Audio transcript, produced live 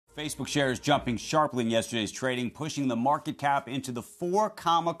Facebook shares jumping sharply in yesterday's trading, pushing the market cap into the 4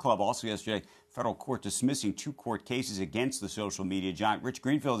 comma club. Also yesterday, federal court dismissing 2 court cases against the social media giant. Rich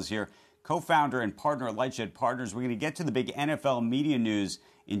Greenfield is here, co-founder and partner at Lightshed Partners. We're going to get to the big NFL media news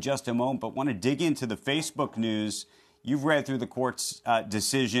in just a moment, but want to dig into the Facebook news. You've read through the court's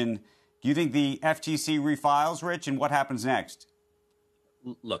decision. Do you think the FTC refiles, Rich, and what happens next?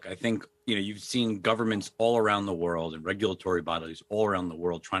 Look, I think, you've seen governments all around the world and regulatory bodies all around the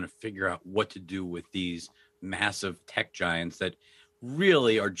world trying to figure out what to do with these massive tech giants that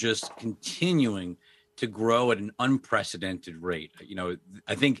really are just continuing to grow at an unprecedented rate.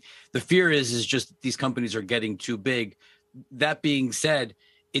 I think the fear is just these companies are getting too big. That being said,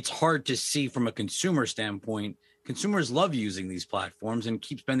 it's hard to see from a consumer standpoint. Consumers love using these platforms and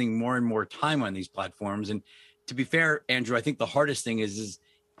keep spending more and more time on these platforms. And to be fair, Andrew, I think the hardest thing is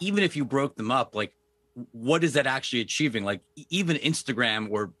even if you broke them up, like, what is that actually achieving? Like, even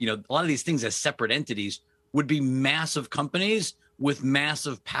Instagram or, a lot of these things as separate entities would be massive companies with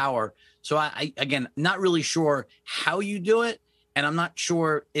massive power. So I again, not really sure how you do it. And I'm not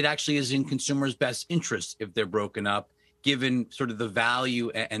sure it actually is in consumers' best interest if they're broken up, given sort of the value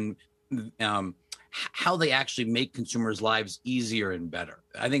and how they actually make consumers' lives easier and better.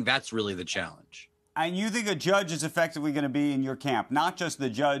 I think that's really the challenge. And you think a judge is effectively going to be in your camp, not just the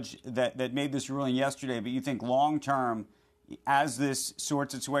judge that made this ruling yesterday, but you think long-term, as this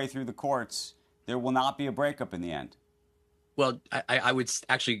sorts its way through the courts, there will not be a breakup in the end? Well, I would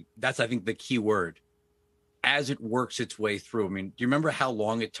actually, that's, I think, the key word. As it works its way through. I mean, do you remember how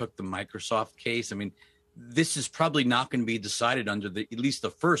long it took the Microsoft case? I mean, this is probably not going to be decided under at least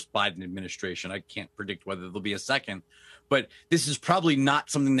the first Biden administration. I can't predict whether there'll be a second, but this is probably not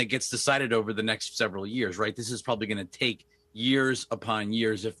something that gets decided over the next several years, right? This is probably going to take years upon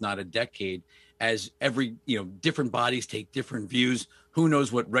years, if not a decade, as every, different bodies take different views. Who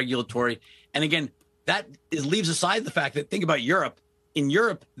knows what regulatory, and again, that leaves aside the fact that, think about Europe. In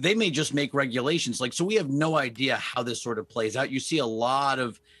Europe, they may just make regulations. So we have no idea how this sort of plays out. You see a lot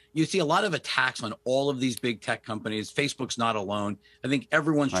of attacks on all of these big tech companies. Facebook's not alone. I think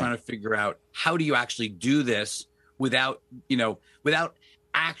everyone's trying to figure out, how do you actually do this without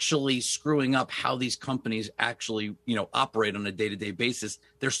actually screwing up how these companies actually, operate on a day-to-day basis.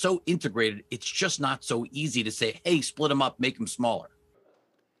 They're so integrated. It's just not so easy to say, hey, split them up, make them smaller.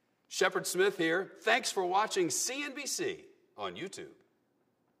 Shepard Smith here. Thanks for watching CNBC on YouTube.